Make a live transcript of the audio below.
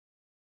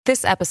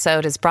This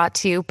episode is brought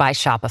to you by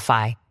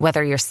Shopify.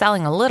 Whether you're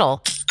selling a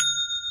little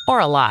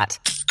or a lot,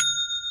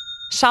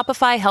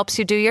 Shopify helps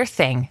you do your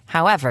thing,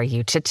 however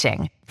you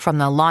cha-ching. From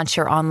the launch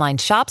your online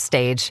shop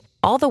stage,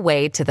 all the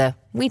way to the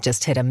we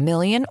just hit 1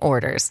 million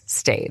orders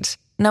stage.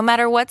 No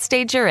matter what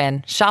stage you're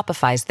in,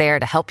 Shopify's there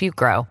to help you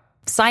grow.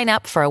 Sign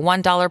up for a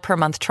 $1 per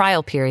month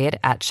trial period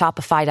at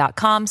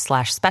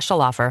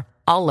shopify.com/special offer,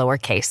 all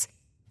lowercase.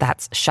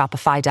 That's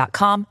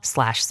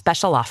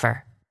shopify.com/special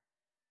offer.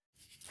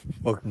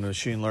 Welcome to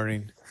Machine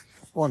Learning.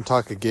 I want to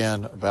talk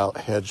again about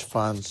hedge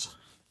funds.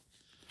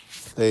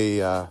 They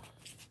and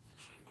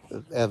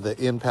the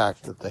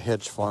impact that the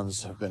hedge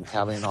funds have been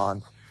having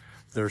on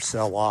their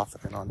sell-off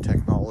and on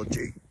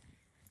technology.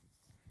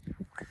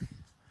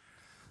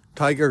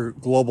 Tiger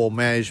Global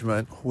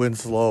Management,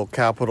 Winslow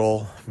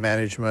Capital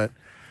Management,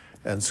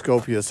 and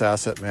Scopius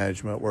Asset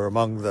Management were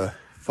among the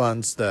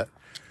funds that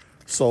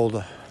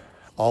sold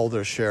all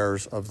their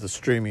shares of the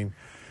streaming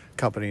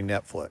company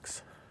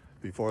Netflix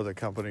before the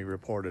company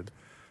reported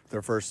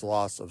their first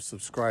loss of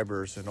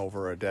subscribers in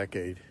over a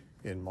decade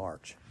in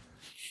March.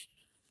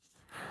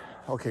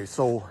 Okay,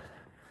 so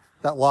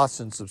that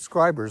loss in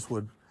subscribers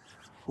would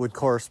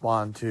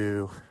correspond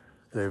to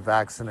the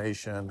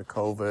vaccination, the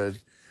COVID,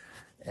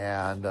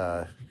 and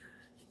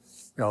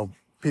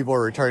people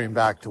are returning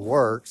back to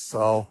work.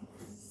 So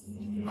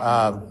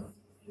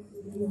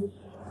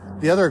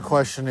the other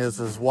question is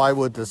why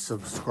would the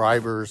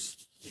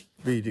subscribers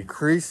be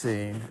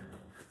decreasing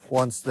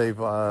once they've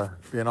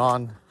been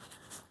on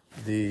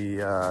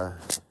the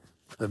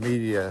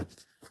media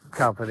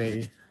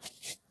company?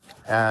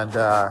 And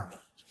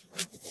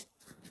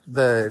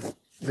the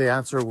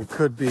answer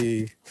could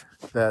be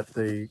that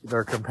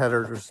their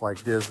competitors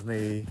like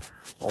Disney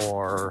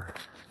or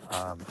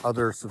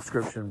other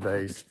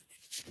subscription-based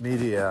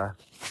media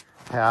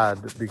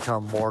had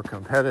become more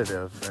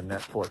competitive than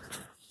Netflix.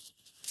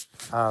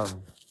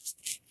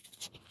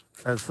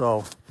 And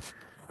so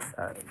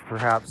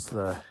perhaps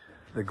the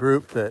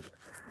group that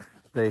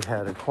they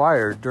had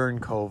acquired during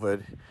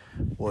COVID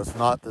was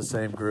not the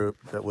same group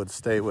that would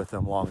stay with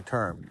them long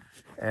term.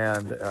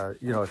 And,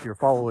 if you're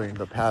following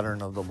the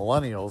pattern of the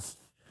millennials,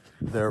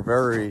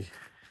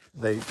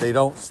 they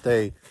don't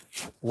stay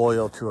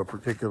loyal to a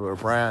particular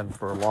brand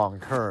for long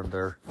term.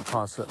 They're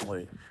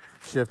constantly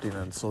shifting.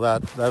 And so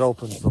that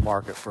opens the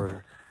market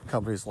for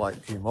companies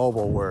like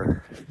T-Mobile,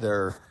 where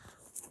they're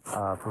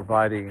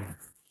providing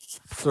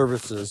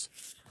services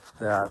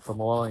that the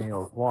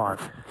millennials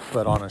want,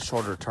 but on a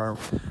shorter term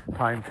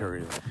time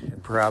period.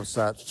 And perhaps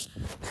that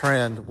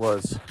trend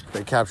was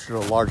they captured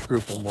a large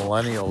group of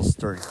millennials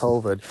during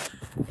COVID,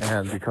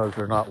 and because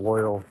they're not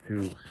loyal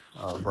to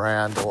a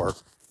brand or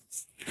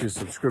to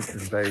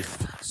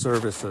subscription-based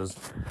services,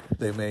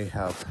 they may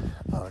have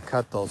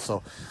cut those.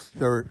 So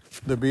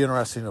it'd be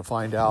interesting to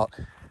find out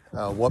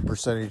what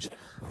percentage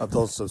of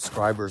those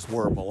subscribers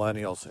were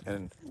millennials,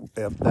 and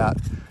if that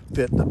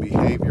fit the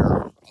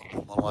behavior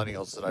of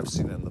millennials that I've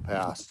seen in the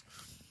past.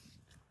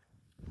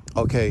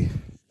 Okay,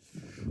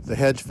 the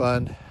hedge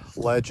fund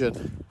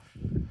legend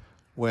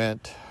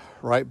went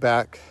right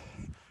back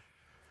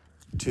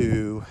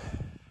to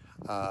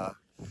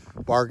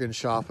bargain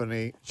shopping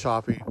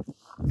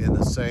in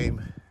the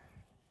same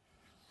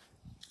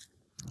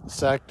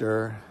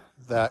sector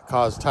that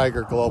caused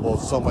Tiger Global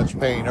so much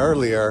pain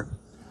earlier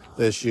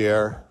this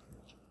year.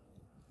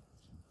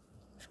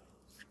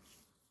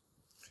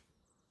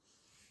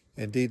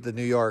 Indeed, the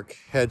New York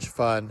hedge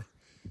fund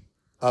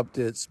upped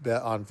its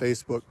bet on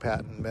Facebook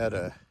patent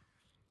Meta.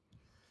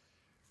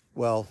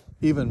 Well,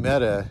 even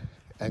Meta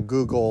and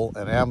Google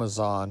and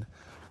Amazon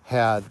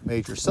had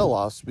major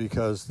sell-offs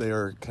because they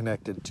are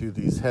connected to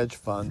these hedge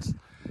funds,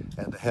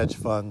 and the hedge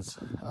funds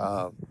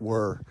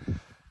were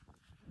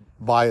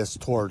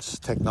biased towards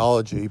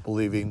technology,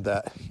 believing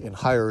that in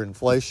higher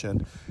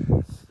inflation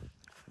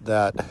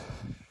that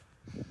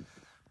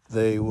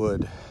they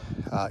would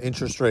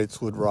interest rates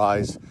would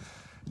rise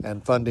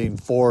and funding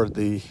for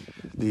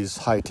these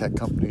high-tech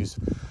companies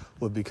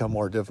would become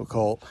more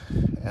difficult,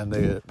 and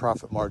the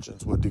profit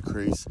margins would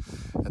decrease,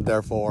 and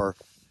therefore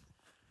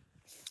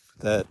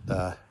that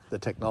the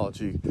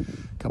technology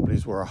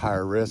companies were a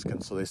higher risk,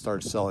 and so they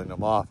started selling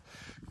them off.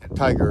 And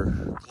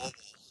Tiger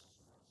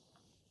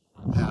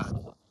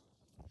Global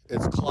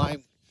its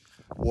climb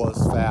was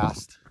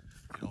fast,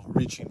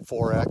 reaching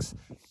 4x,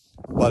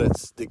 but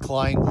its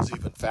decline was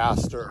even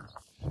faster.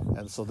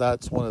 And so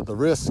that's one of the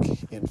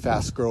risks in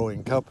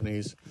fast-growing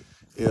companies,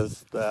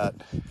 is that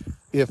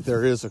if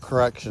there is a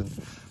correction,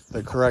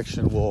 the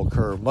correction will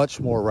occur much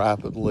more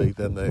rapidly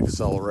than the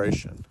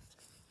acceleration.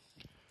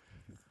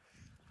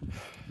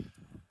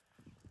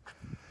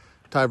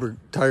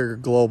 Tiger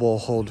Global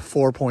holds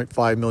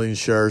 4.5 million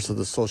shares of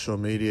the social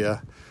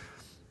media,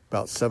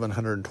 about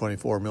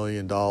 $724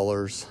 million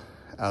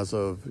as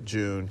of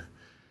June.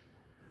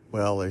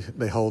 Well,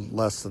 they hold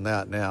less than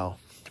that now.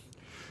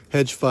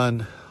 Hedge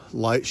fund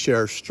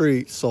Lightshare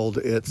Street sold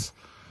its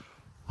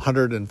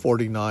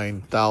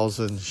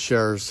 149,000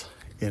 shares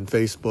in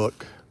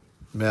Facebook,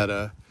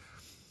 Meta,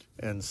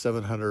 and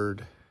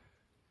 760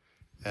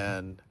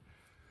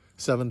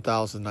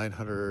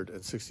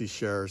 7,960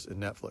 shares in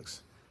Netflix.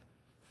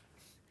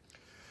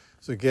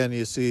 So again,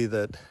 you see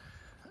that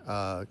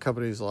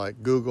companies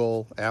like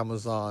Google,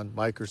 Amazon,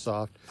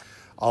 Microsoft,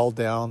 all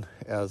down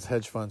as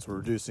hedge funds were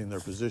reducing their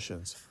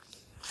positions.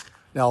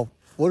 Now,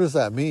 what does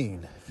that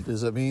mean?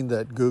 Does it mean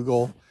that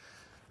Google,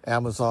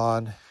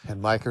 Amazon,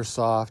 and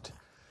Microsoft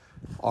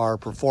are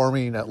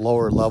performing at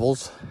lower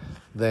levels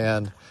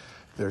than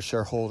their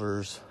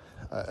shareholders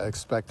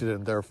expected,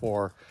 and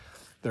therefore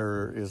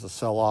there is a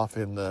sell-off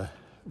in the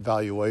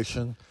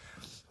valuation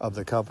of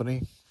the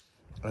company?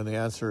 And the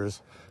answer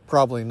is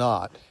probably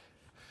not.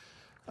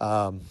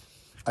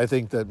 I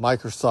think that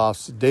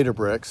Microsoft's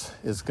Databricks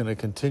is going to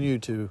continue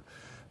to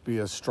be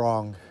a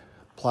strong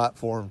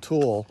platform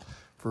tool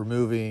for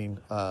moving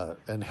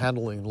and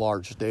handling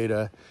large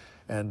data,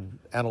 and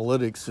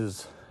analytics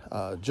is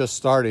just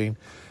starting,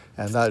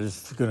 and that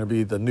is going to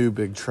be the new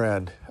big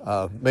trend,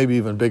 maybe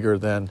even bigger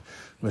than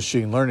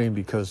machine learning,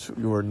 because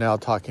we're now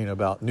talking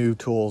about new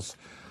tools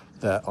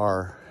that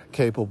are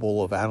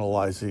capable of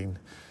analyzing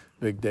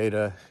big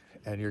data,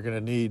 and you're going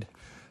to need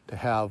to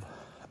have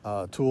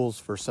tools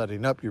for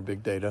setting up your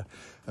big data,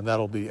 and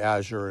that'll be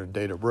Azure and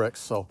Databricks.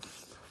 So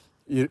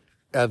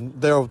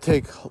and they'll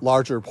take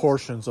larger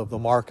portions of the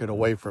market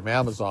away from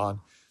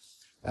Amazon.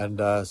 And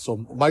so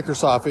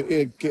Microsoft,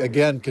 it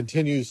again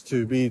continues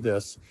to be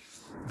this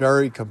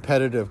very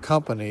competitive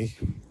company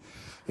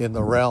in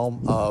the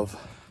realm of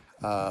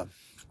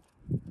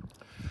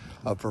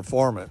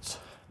performance.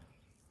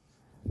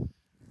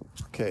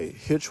 Okay,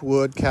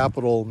 Hitchwood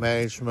Capital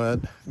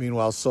Management,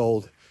 meanwhile,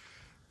 sold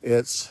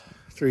its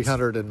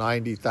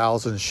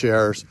 390,000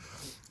 shares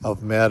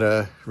of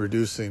Meta,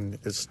 reducing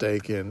its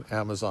stake in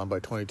Amazon by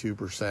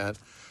 22%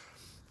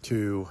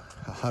 to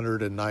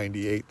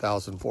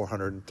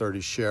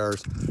 198,430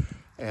 shares.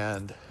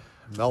 And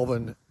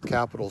Melvin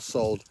Capital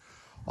sold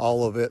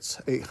all of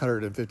its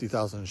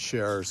 850,000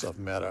 shares of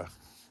Meta.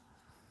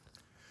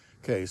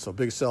 Okay, so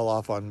big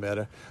sell-off on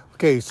Meta.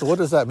 Okay, so what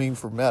does that mean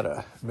for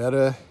Meta?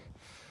 Meta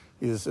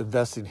is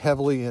investing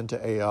heavily into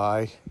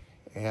AI,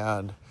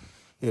 and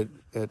it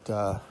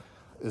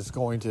is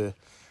going to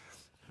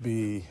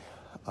be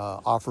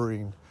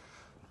offering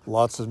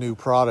lots of new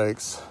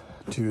products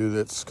to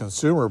its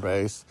consumer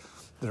base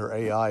that are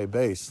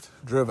AI-based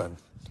driven.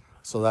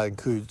 So that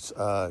includes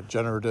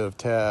generative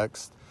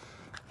text,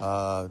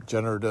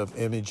 generative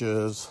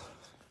images,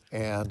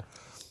 and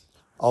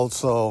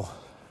also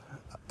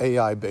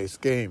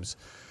AI-based games.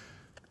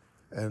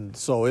 And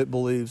so it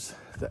believes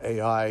that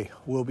AI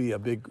will be a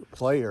big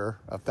player,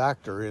 a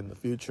factor in the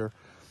future.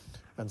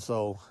 And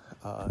so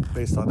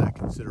based on that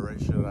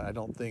consideration, I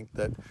don't think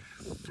that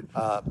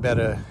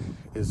Meta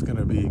is going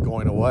to be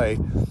going away.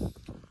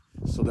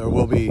 So there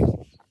will be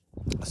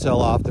a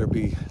sell-off, there'll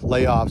be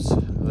layoffs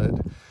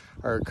that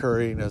are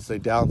occurring as they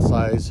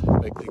downsize,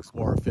 make things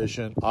more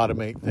efficient,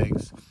 automate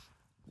things.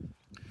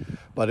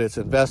 But its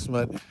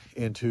investment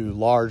into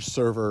large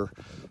server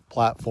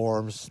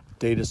platforms,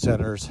 data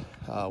centers,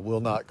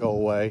 will not go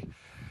away.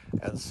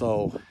 And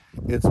so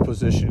it's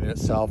positioning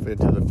itself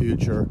into the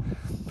future,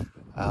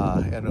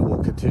 and it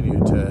will continue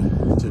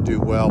to do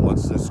well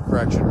once this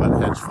correction by the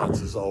hedge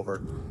funds is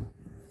over.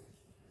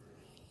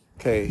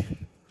 Okay.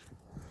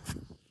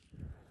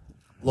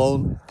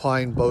 Lone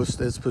Pine boasts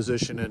its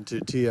position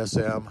into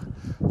TSM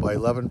by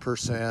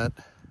 11%,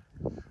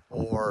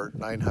 or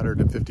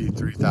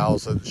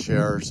 953,000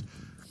 shares.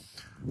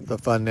 The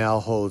fund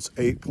now holds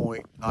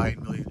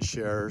 8.9 million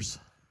shares.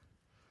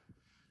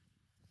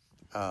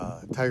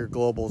 Tiger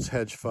Global's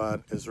hedge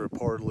fund is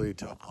reportedly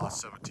to have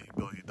lost $17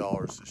 billion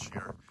this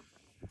year.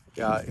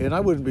 Yeah, and I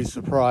wouldn't be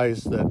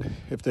surprised that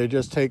if they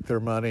just take their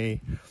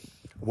money,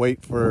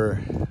 wait for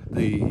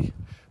the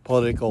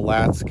political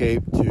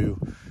landscape to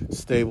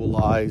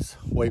stabilize,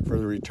 wait for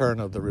the return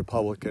of the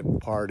Republican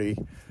Party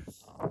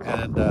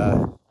and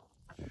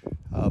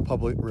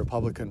public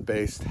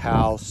Republican-based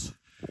House,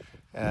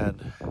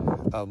 and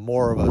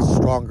more of a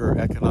stronger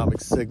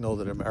economic signal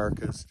that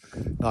America's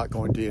not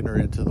going to enter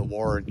into the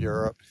war in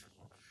Europe,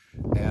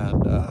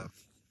 and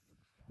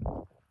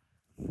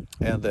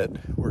that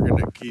we're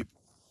going to keep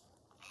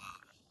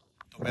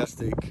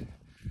domestic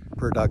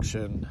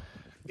production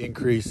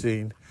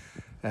increasing,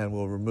 and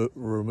we'll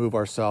remove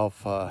ourselves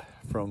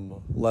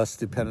from less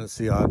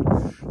dependency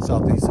on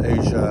Southeast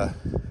Asia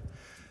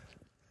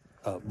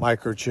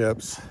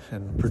microchips,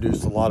 and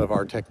produce a lot of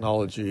our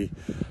technology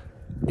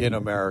in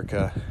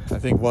America. I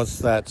think once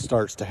that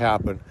starts to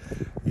happen,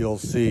 you'll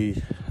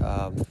see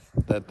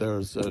that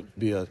there's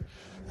be a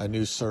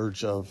new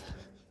surge of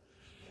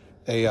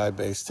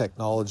AI-based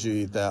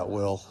technology that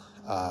will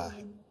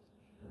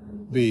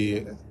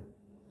be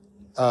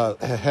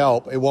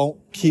help. It won't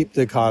keep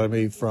the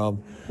economy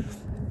from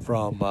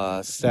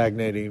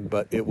stagnating,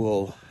 but it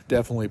will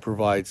definitely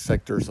provide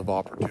sectors of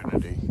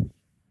opportunity.